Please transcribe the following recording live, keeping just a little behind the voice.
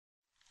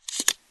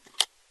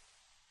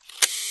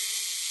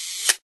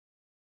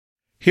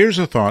Here's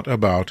a thought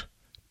about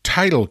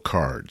title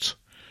cards.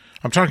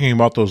 I'm talking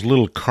about those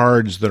little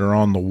cards that are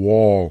on the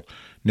wall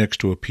next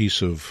to a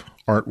piece of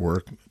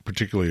artwork,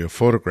 particularly a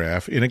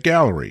photograph, in a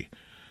gallery.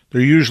 They're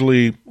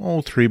usually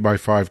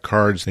 3x5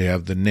 cards. They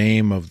have the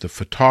name of the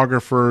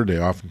photographer. They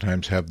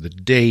oftentimes have the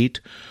date.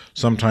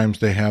 Sometimes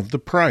they have the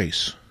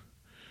price.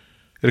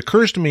 It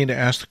occurs to me to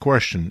ask the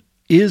question,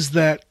 is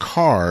that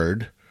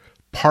card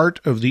part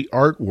of the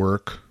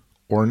artwork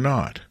or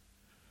not?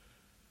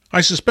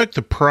 I suspect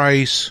the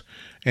price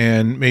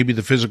and maybe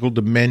the physical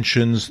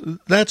dimensions,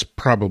 that's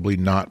probably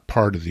not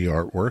part of the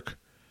artwork.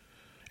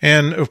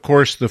 And, of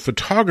course, the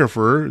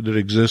photographer that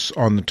exists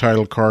on the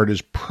title card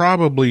is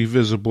probably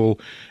visible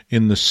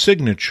in the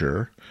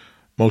signature,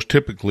 most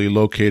typically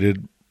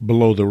located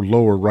below the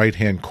lower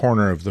right-hand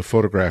corner of the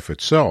photograph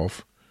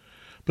itself.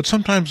 But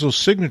sometimes those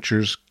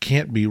signatures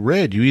can't be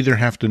read. You either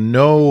have to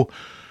know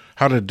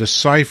how to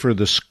decipher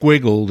the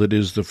squiggle that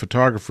is the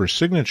photographer's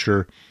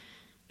signature,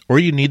 or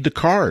you need the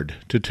card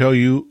to tell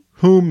you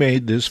who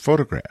made this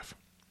photograph.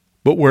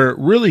 But where it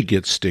really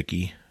gets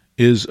sticky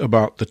is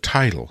about the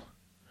title.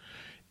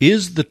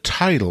 Is the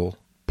title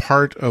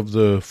part of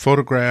the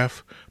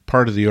photograph,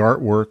 part of the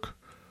artwork,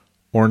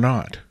 or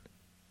not?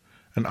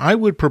 And I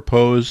would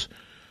propose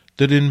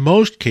that in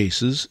most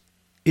cases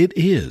it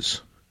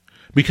is,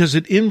 because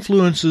it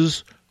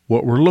influences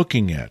what we're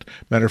looking at.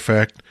 Matter of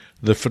fact,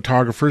 the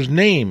photographer's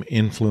name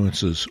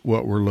influences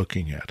what we're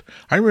looking at.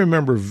 I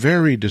remember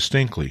very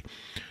distinctly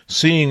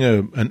seeing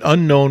an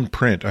unknown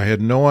print. I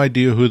had no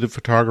idea who the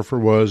photographer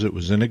was. It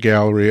was in a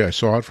gallery. I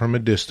saw it from a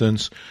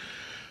distance.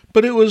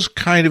 But it was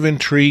kind of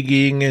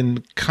intriguing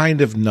and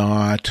kind of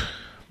not.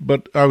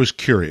 But I was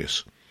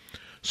curious.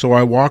 So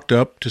I walked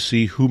up to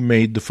see who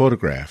made the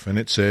photograph. And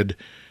it said,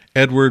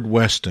 Edward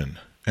Weston.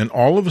 And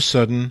all of a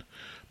sudden,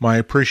 my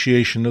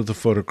appreciation of the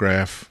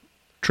photograph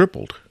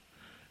tripled.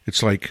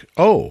 It's like,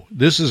 oh,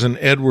 this is an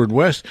Edward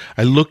West.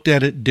 I looked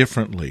at it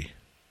differently.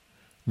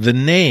 The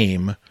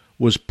name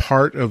was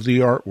part of the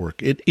artwork.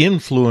 It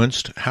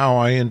influenced how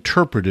I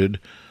interpreted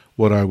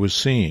what I was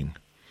seeing.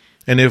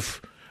 And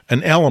if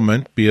an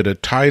element, be it a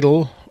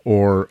title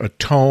or a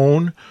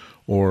tone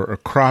or a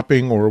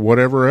cropping or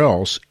whatever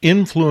else,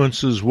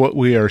 influences what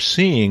we are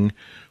seeing,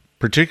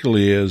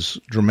 particularly as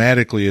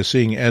dramatically as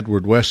seeing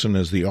Edward Weston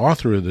as the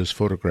author of this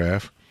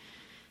photograph,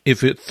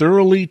 if it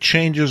thoroughly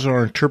changes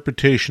our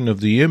interpretation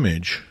of the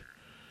image,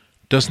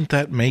 doesn't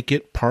that make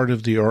it part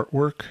of the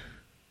artwork?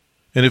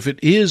 And if it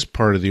is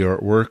part of the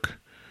artwork,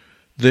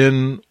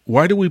 then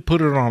why do we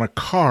put it on a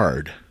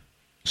card,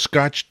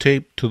 scotch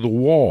taped to the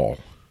wall?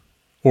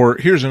 Or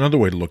here's another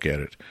way to look at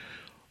it.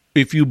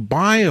 If you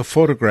buy a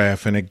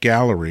photograph in a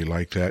gallery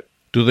like that,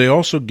 do they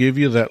also give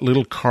you that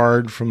little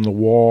card from the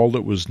wall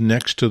that was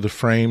next to the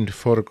framed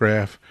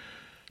photograph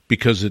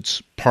because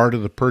it's part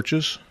of the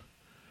purchase?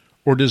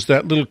 Or does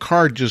that little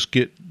card just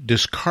get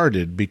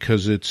discarded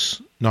because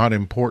it's not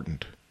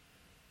important?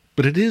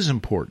 But it is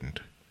important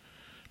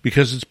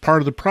because it's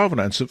part of the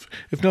provenance.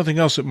 If nothing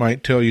else, it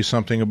might tell you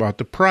something about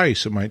the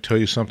price. It might tell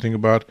you something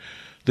about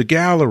the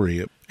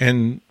gallery.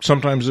 And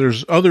sometimes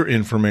there's other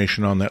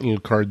information on that little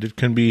card that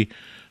can be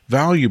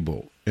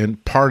valuable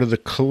and part of the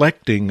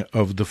collecting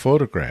of the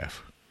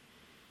photograph.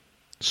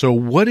 So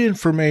what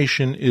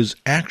information is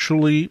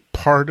actually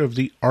part of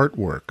the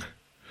artwork?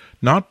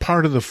 Not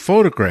part of the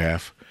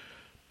photograph,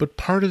 but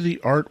part of the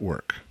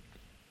artwork.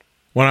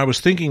 When I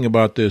was thinking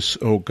about this,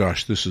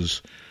 this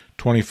is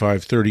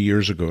 25, 30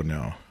 years ago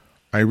now,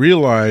 I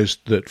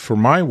realized that for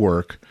my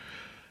work,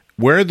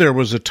 where there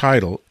was a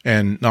title,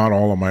 and not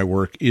all of my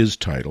work is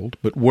titled,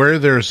 but where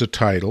there's a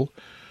title,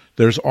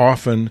 there's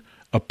often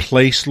a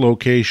place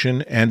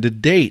location and a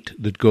date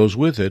that goes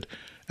with it,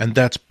 and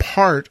that's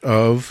part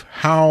of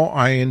how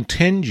I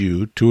intend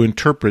you to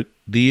interpret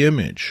the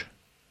image.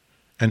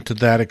 And to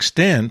that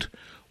extent,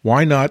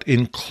 why not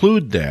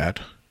include that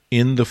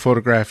in the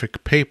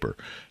photographic paper?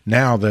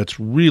 Now that's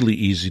really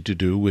easy to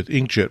do with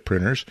inkjet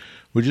printers.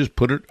 We just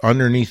put it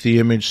underneath the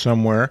image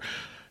somewhere,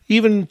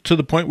 even to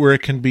the point where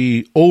it can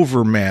be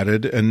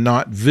over-matted and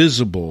not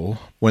visible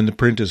when the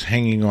print is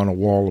hanging on a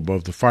wall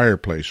above the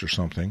fireplace or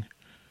something.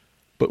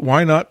 But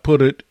why not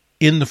put it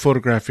in the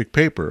photographic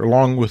paper,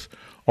 along with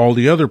all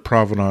the other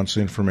provenance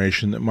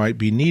information that might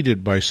be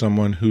needed by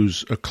someone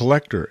who's a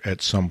collector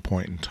at some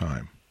point in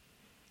time?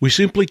 We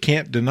simply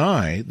can't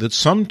deny that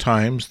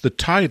sometimes the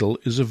title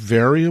is a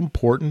very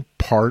important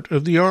part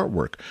of the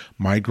artwork.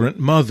 Migrant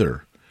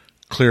Mother,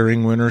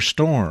 Clearing Winter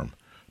Storm,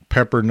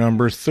 Pepper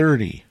Number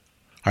 30.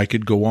 I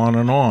could go on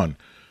and on.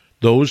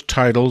 Those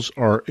titles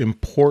are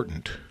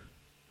important.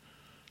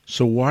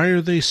 So why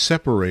are they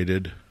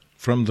separated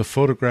from the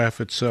photograph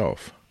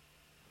itself?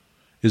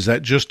 Is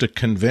that just a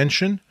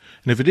convention?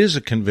 And if it is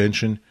a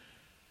convention,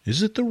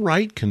 is it the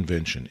right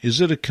convention?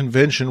 Is it a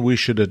convention we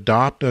should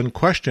adopt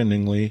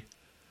unquestioningly?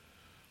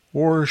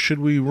 Or should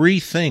we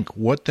rethink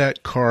what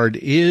that card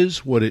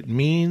is, what it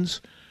means,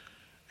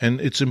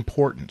 and its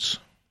importance?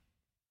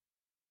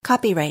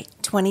 Copyright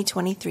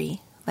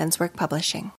 2023, Lenswork Publishing.